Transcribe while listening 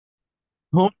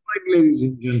All right, ladies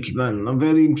and gentlemen, a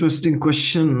very interesting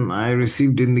question I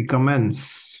received in the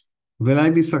comments. Will I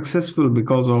be successful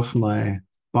because of my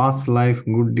past life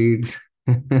good deeds?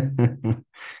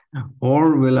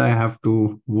 Or will I have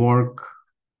to work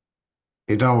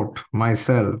it out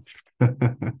myself?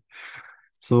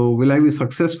 So, will I be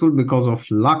successful because of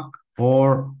luck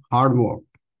or hard work?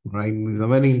 Right? These are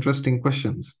very interesting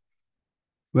questions.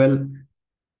 Well,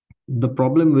 the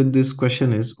problem with this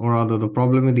question is, or rather, the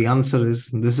problem with the answer is,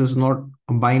 this is not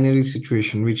a binary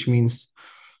situation, which means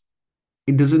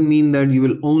it doesn't mean that you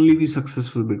will only be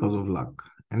successful because of luck.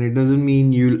 And it doesn't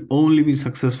mean you'll only be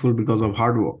successful because of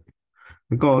hard work.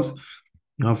 Because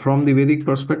from the Vedic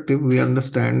perspective, we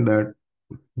understand that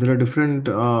there are different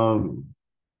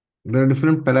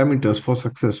parameters for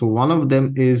success. So one of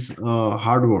them is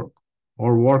hard work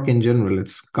or work in general.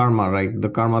 It's karma, right? The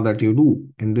karma that you do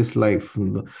in this life,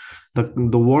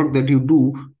 the work that you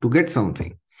do to get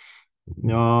something.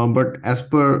 But as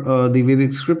per the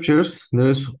Vedic scriptures, there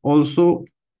is also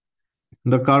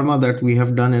the karma that we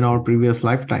have done in our previous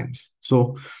lifetimes.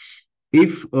 So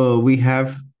if we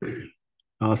have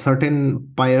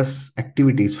certain pious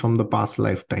activities from the past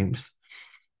lifetimes,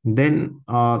 then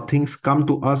things come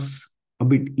to us a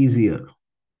bit easier.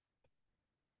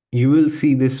 You will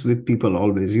see this with people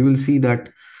always. You will see that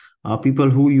people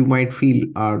who you might feel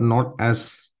are not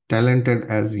as talented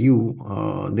as you,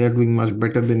 they are doing much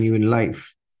better than you in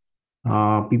life.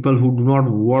 People who do not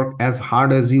work as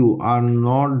hard as you are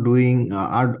not doing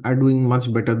are doing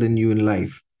much better than you in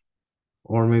life,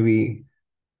 or maybe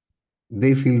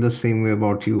they feel the same way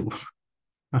about you.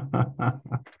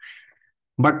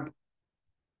 But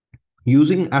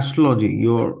using astrology,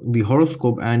 your the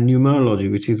horoscope and numerology,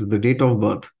 which is the date of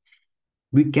birth,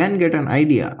 we can get an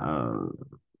idea,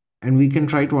 and we can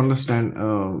try to understand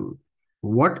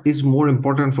what is more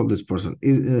important for this person.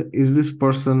 Is this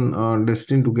person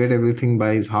destined to get everything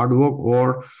by his hard work,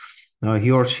 or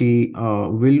he or she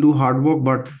will do hard work,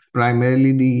 but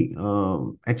primarily the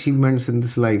achievements in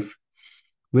this life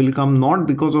will come not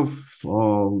because of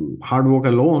hard work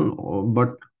alone,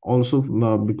 but also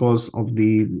because of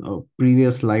the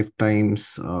previous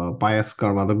lifetimes pious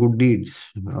karma, the good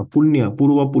deeds, punya,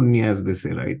 purva punya, as they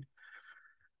say, right?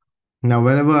 Now,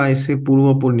 whenever I say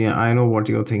Purva Punya, I know what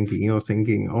you're thinking. You're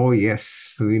thinking, oh,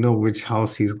 yes, we know which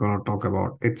house he's going to talk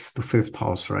about. It's the fifth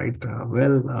house, right?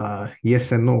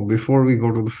 Yes and no. Before we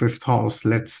go to the fifth house,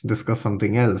 let's discuss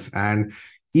something else. And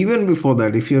even before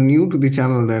that, if you're new to the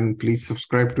channel, then please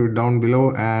subscribe to it down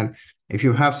below. And if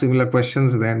you have similar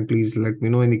questions, then please let me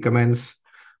know in the comments.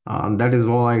 That is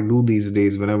all I do these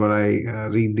days. Whenever I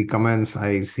read the comments,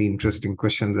 I see interesting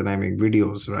questions and I make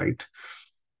videos, right?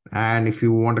 And if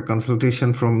you want a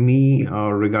consultation from me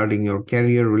regarding your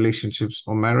career, relationships,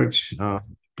 or marriage,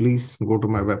 please go to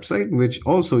my website, which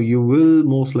also you will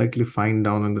most likely find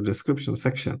down in the description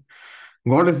section.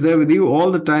 God is there with you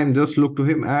all the time. Just look to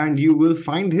Him and you will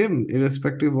find Him,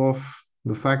 irrespective of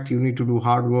the fact you need to do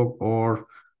hard work or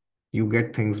you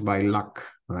get things by luck,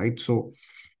 right? So,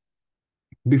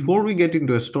 before we get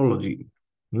into astrology,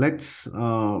 let's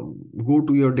go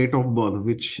to your date of birth,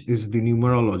 which is the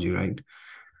numerology, right?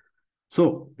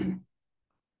 So,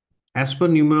 as per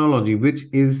numerology, which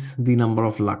is the number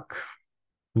of luck?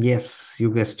 Yes,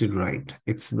 you guessed it right.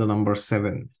 It's the number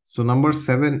seven. So, number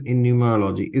seven in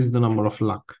numerology is the number of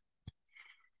luck.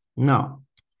 Now,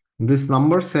 this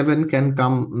number seven can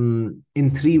come in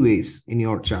three ways in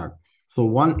your chart. So,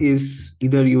 one is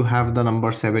either you have the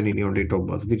number seven in your date of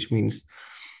birth, which means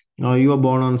you are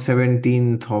born on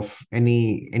 17th of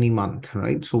any month,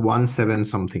 right? So, 1 7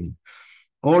 something,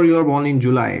 or you are born in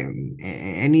July,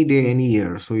 any day, any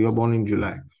year. So, you are born in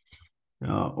July.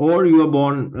 Or you were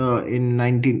born in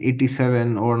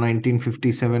 1987 or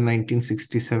 1957,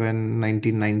 1967,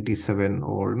 1997,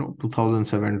 or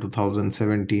 2007,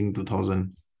 2017,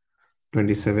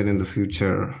 2027 in the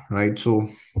future, right? So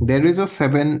there is a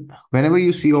seven. Whenever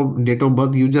you see your date of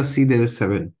birth, you just see there is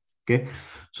seven. Okay.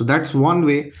 So that's one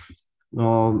way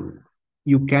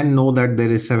you can know that there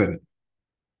is seven.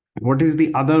 What is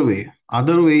the other way?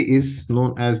 Other way is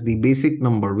known as the basic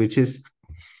number, which is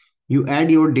you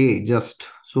add your day just.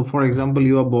 So for example,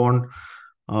 you are born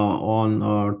on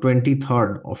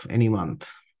 23rd of any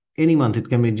month. It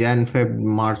can be Jan, Feb,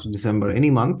 March, December, any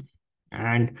month.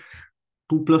 And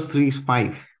 2 plus 3 is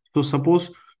 5. So suppose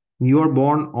you are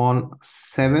born on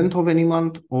 7th of any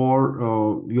month,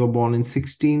 or you're born in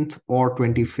 16th or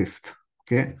 25th.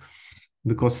 Okay,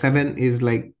 because 7 is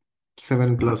like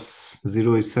 7 plus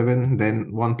 0 is 7,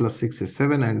 then 1 plus 6 is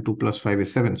 7, and 2 plus 5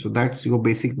 is 7. So that's your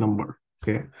basic number.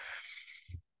 Okay.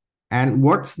 And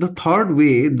what's the third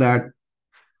way that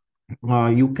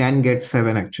you can get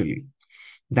seven actually?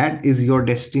 That is your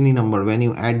destiny number when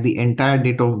you add the entire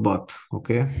date of birth.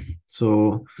 Okay,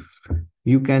 so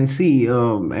you can see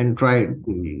and try,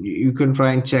 you can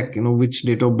try and check, which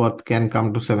date of birth can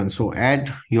come to 7. So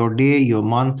add your day, your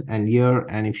month and year,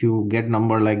 and if you get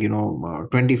number like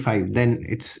 25, then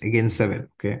it's again 7.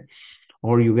 Okay,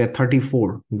 or you get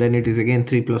 34, then it is again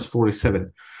 3 plus 4 is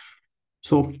 7.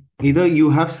 So either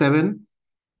you have 7,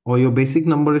 or your basic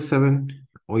number is 7,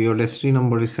 or your destiny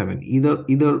number is 7.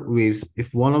 Either ways,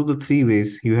 if one of the three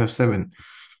ways you have 7,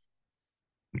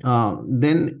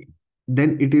 then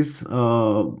it is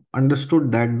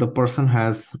understood that the person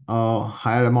has a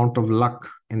higher amount of luck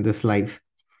in this life,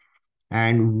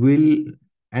 and will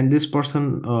and this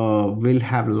person will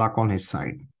have luck on his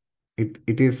side.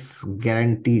 It is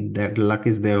guaranteed that luck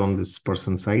is there on this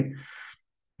person's side.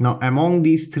 Now, among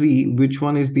these three, which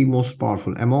one is the most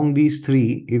powerful? Among these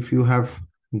three, if you have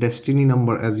destiny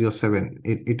number as your 7,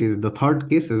 it is the third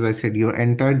case. As I said, your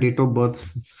entire date of birth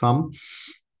sum,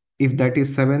 if that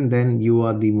is 7, then you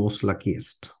are the most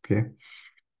luckiest. Okay.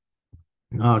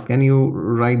 Can you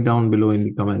write down below in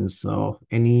the comments of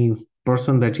any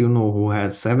person that you know who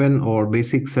has 7, or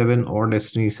basic 7, or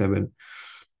destiny 7?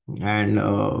 And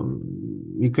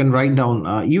you can write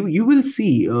down, you will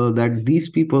see that these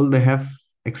people, they have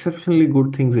exceptionally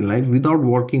good things in life without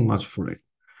working much for it,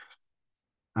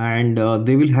 and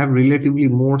they will have relatively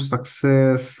more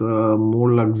success,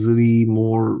 more luxury,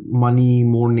 more money,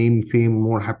 more name, fame,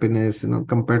 more happiness,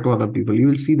 compared to other people. You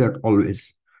will see that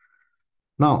always.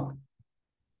 Now,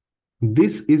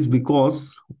 this is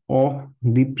because of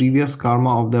the previous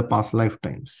karma of their past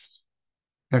lifetimes.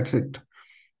 That's it.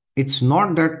 It's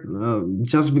not that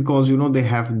just because they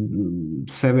have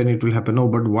 7 it will happen. No,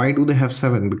 but why do they have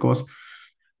 7? Because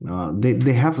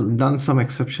they have done some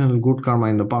exceptional good karma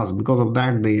in the past. Because of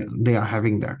that, they are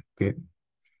having that. Okay.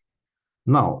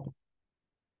 Now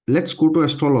let's go to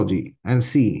astrology and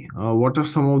see what are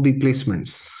some of the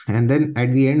placements, and then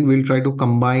at the end we'll try to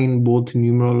combine both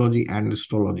numerology and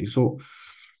astrology. So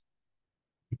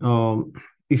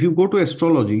if you go to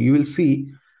astrology, you will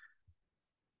see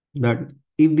that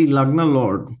if the lagna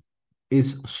lord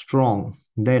is strong,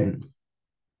 then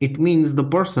it means the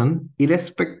person,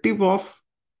 irrespective of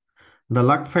the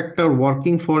luck factor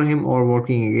working for him or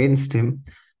working against him,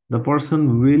 the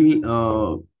person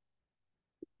will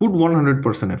put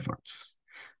 100% efforts.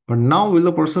 But now, will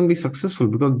the person be successful?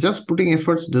 Because just putting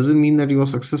efforts doesn't mean that you are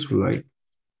successful, right?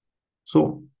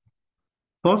 So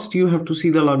first you have to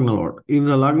see the lagna lord. If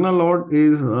the lagna lord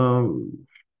is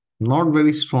not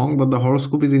very strong, but the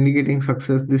horoscope is indicating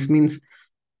success, this means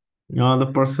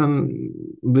the person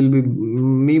will be,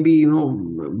 maybe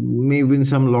may win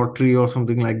some lottery or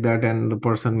something like that, and the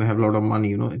person may have a lot of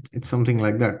money. It's something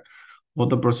like that. Or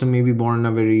the person may be born in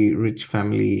a very rich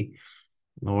family,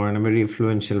 or in a very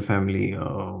influential family,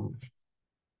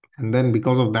 and then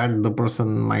because of that, the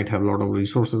person might have a lot of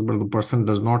resources, but the person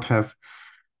does not have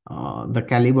the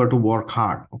caliber to work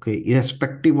hard. Okay,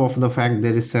 irrespective of the fact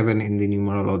there is 7 in the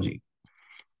numerology.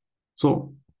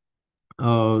 So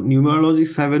numerology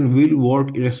 7 will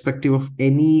work irrespective of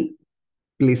any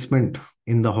placement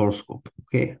in the horoscope.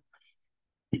 Okay.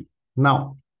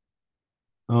 Now,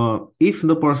 if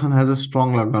the person has a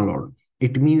strong lagna lord,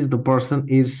 it means the person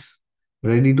is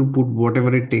ready to put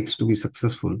whatever it takes to be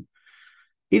successful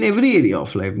in every area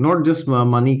of life, not just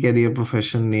money, career,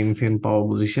 profession, name, fame, power,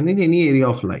 position, in any area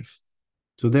of life.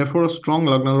 So therefore, a strong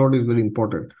lagna lord is very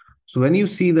important. So when you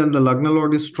see that the lagna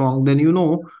lord is strong, then you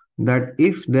know that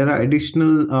if there are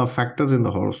additional factors in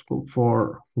the horoscope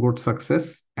for good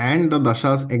success and the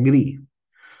dashas agree,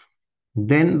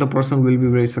 then the person will be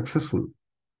very successful.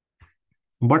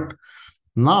 But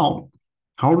now,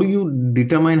 how do you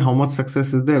determine how much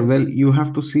success is there? Well, you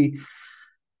have to see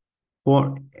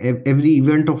for every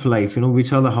event of life,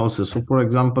 which are the houses. So for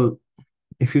example,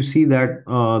 if you see that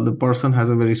the person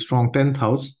has a very strong 10th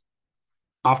house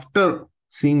after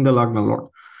seeing the lagna lord,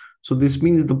 so this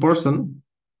means the person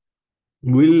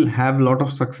will have a lot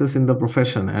of success in the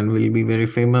profession and will be very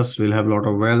famous, will have a lot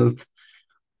of wealth,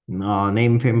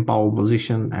 name, fame, power,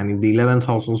 position. And if the 11th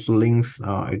house also links,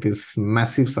 it is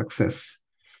massive success.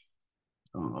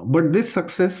 But this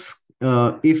success,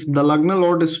 if the lagna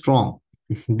lord is strong,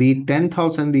 the 10th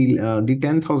house and the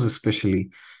 10th house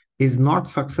especially is not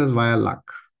success via luck.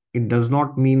 It does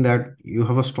not mean that you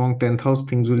have a strong 10th house,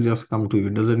 things will just come to you.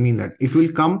 It doesn't mean that. It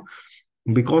will come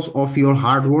because of your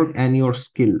hard work and your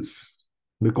skills.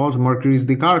 Because Mercury is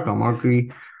the Karaka.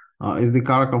 Mercury is the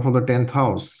Karaka for the 10th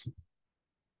house,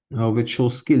 which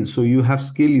shows skill. So you have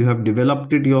skill, you have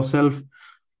developed it yourself.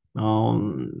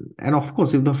 And of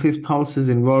course, if the 5th house is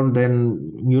involved, then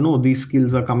these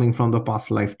skills are coming from the past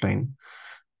lifetime.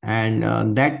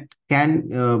 and that can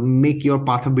make your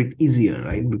path a bit easier,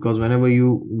 right? Because whenever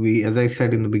we, as I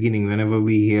said in the beginning, whenever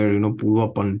we hear,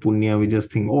 Purva Punya, we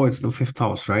just think, oh, it's the fifth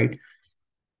house, right?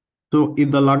 So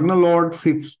if the Lagna Lord,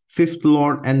 fifth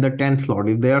Lord, and the 10th Lord,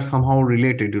 if they are somehow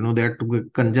related, they are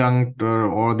conjunct,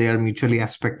 or they are mutually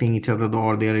aspecting each other,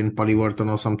 or they are in Parivartan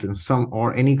or something,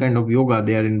 or any kind of yoga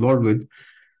they are involved with,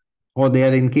 or they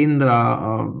are in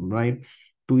Kendra, right,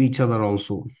 to each other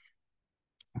also,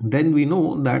 then we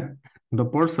know that the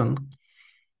person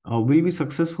will be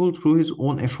successful through his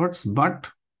own efforts, but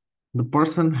the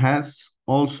person has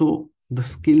also the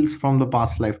skills from the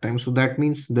past lifetime. So that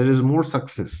means there is more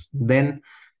success than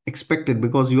expected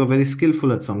because you are very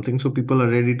skillful at something. So people are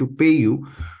ready to pay you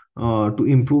to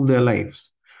improve their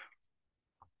lives.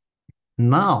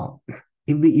 Now,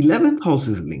 if the 11th house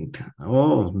is linked,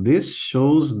 oh, this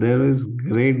shows there is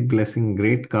great blessing,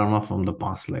 great karma from the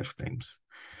past lifetimes.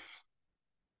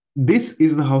 This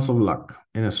is the house of luck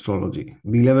in astrology,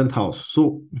 the 11th house.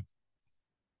 So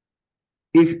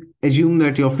if assume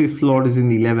that your fifth lord is in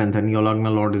the 11th and your lagna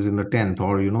lord is in the 10th,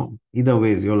 or either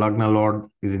ways, your lagna lord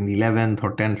is in the 11th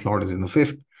or 10th lord is in the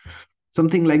fifth,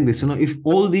 something like this, if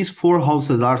all these four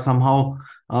houses are somehow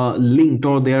linked,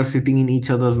 or they are sitting in each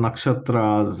other's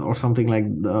nakshatras, or something like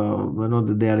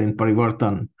they are in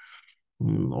parivartan,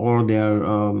 or they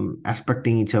are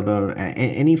aspecting each other,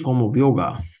 any form of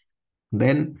yoga,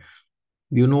 then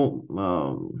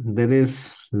there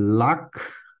is luck.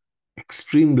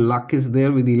 Extreme luck is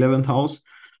there with the 11th house,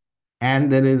 and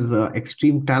there is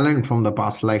extreme talent from the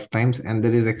past lifetimes, and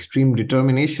there is extreme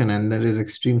determination, and there is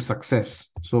extreme success.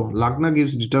 So lagna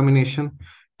gives determination,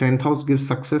 10th house gives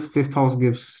success, fifth house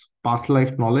gives past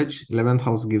life knowledge, 11th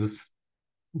house gives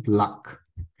luck.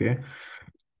 Okay,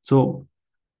 so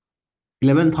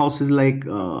 11th house is like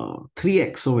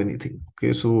 3x of anything.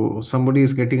 Okay, so somebody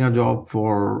is getting a job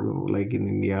for, like in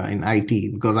India, in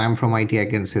IT, because I'm from IT, I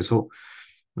can say so.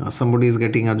 Somebody is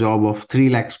getting a job of 3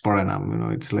 lakhs per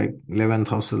annum. It's like 11th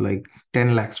house is like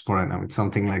 10 lakhs per annum. It's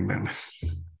something like that.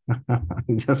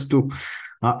 Just to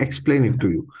explain it to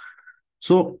you.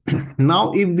 So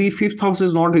now, if the fifth house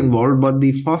is not involved, but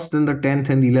the first and the 10th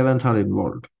and the 11th are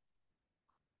involved,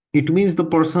 it means the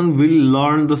person will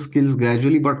learn the skills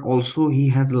gradually, but also he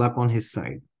has luck on his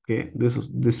side. Okay,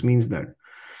 this means that.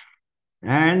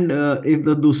 And if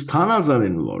the dusthanas are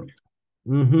involved,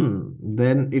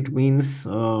 then it means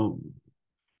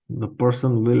the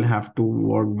person will have to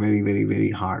work very, very, very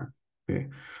hard. Okay,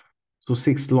 so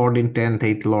sixth lord in 10th,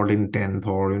 eighth lord in 10th,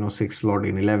 or sixth lord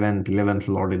in 11th, 11th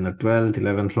lord in the 12th,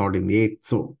 11th lord in the 8th.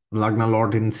 So lagna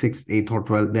lord in 6th, 8th, or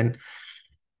 12th, then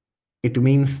it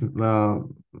means the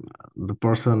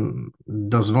person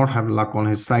does not have luck on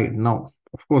his side. Now,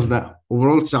 of course, the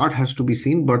overall chart has to be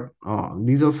seen, but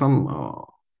these are some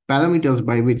parameters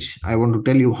by which I want to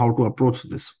tell you how to approach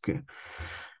this. Okay.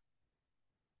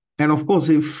 And of course,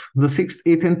 if the 6th,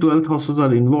 8th, and 12th houses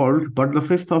are involved, but the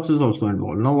 5th house is also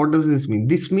involved. Now, what does this mean?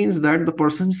 This means that the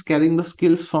person is carrying the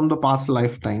skills from the past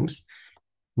lifetimes,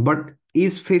 but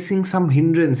is facing some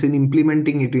hindrance in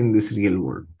implementing it in this real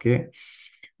world. Okay.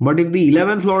 But if the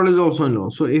 11th Lord is also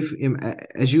involved, so if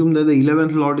assume that the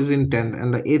 11th Lord is in 10th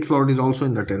and the 8th Lord is also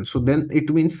in the 10th, so then it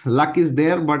means luck is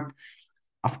there, but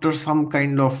after some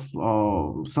kind of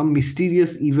some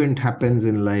mysterious event happens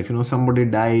in life, somebody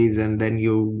dies and then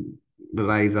you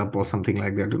rise up or something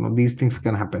like that, these things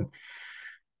can happen.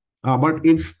 But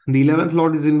if the 11th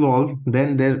Lord is involved,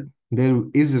 then there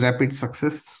is rapid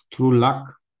success through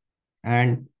luck.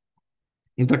 And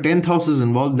if the 10th house is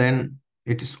involved, then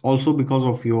it is also because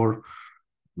of your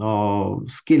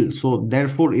skill. So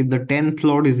therefore, if the 10th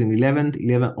lord is in 11th,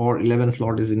 11 or 11th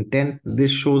lord is in 10th,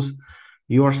 this shows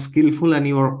you are skillful and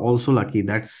you are also lucky.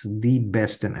 That's the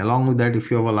best. And along with that,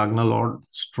 if you have a lagna lord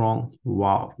strong,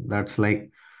 wow, that's like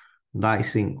the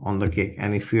icing on the cake.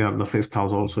 And if you have the fifth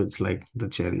house also, it's like the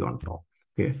cherry on top.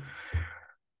 Okay,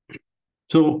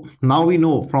 so now we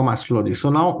know from astrology. So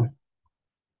now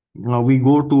we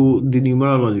go to the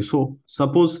numerology. So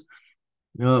suppose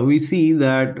we see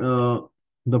that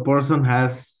the person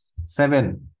has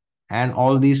seven and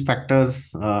all these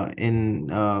factors in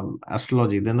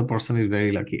astrology, then the person is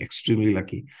very lucky, extremely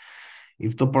lucky.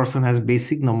 If the person has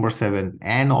basic number seven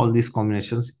and all these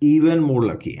combinations, even more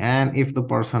lucky. And if the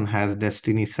person has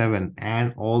destiny seven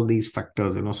and all these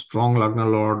factors, strong lagna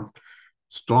lord,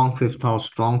 strong fifth house,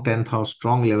 strong 10th house,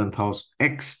 strong 11th house,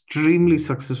 extremely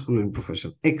successful in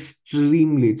profession,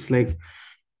 extremely, it's like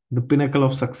the pinnacle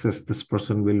of success this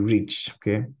person will reach.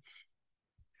 Okay,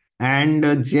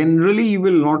 and generally you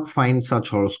will not find such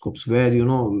horoscopes where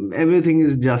everything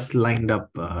is just lined up.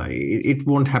 It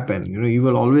won't happen. You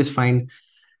will always find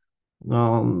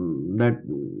that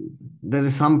there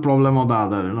is some problem or the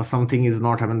other, something is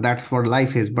not happening. That's what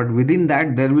life is. But within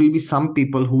that, there will be some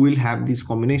people who will have these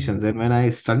combinations. And when I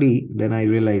study, then I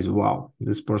realize, wow,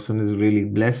 this person is really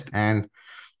blessed. And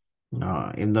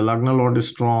if the Lagna Lord is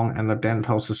strong and the 10th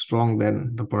house is strong,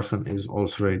 then the person is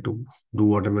also ready to do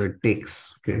whatever it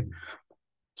takes. Okay.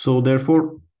 So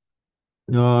therefore,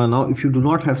 now if you do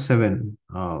not have seven,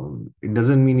 it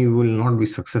doesn't mean you will not be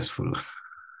successful.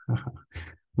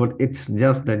 But it's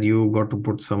just that you got to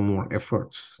put some more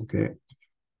efforts. Okay.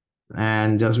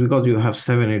 And just because you have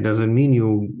seven, it doesn't mean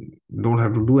you don't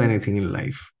have to do anything in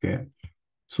life. Okay.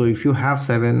 So if you have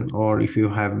seven, or if you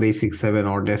have basic seven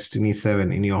or destiny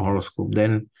seven in your horoscope,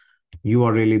 then you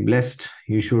are really blessed.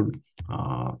 You should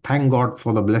thank God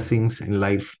for the blessings in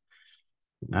life,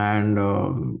 and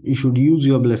you should use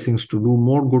your blessings to do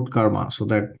more good karma, so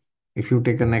that if you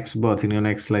take a next birth in your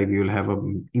next life, you will have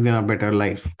even a better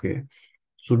life. Okay.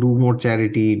 So do more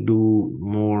charity, do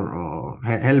more,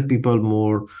 help people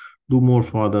more, do more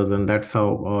for others, and that's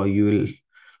how you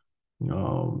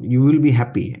will be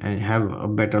happy and have a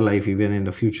better life even in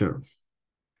the future.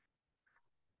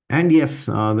 And yes,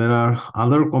 there are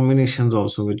other combinations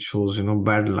also which shows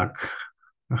bad luck,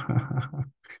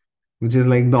 which is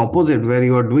like the opposite, where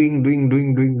you are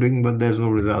doing, but there's no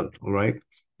result. All right.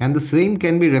 And the same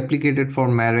can be replicated for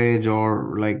marriage,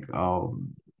 or like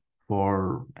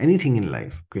for anything in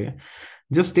life. Okay.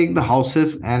 Just take the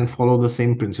houses and follow the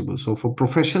same principle. So for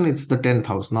profession, it's the 10th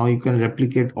house. Now you can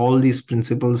replicate all these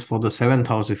principles for the 7th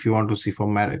house if you want to see for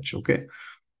marriage. Okay.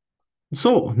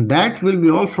 So that will be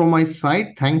all from my side.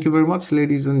 Thank you very much,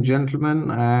 ladies and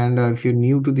gentlemen. And if you're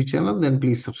new to the channel, then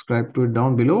please subscribe to it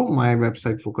down below. My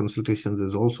website for consultations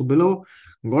is also below.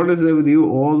 God is there with you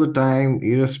all the time,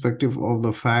 irrespective of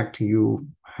the fact you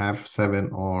have seven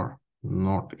or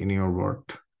not in your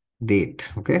birth date.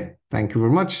 Okay. Thank you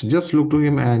very much. Just look to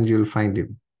him and you'll find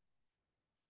him.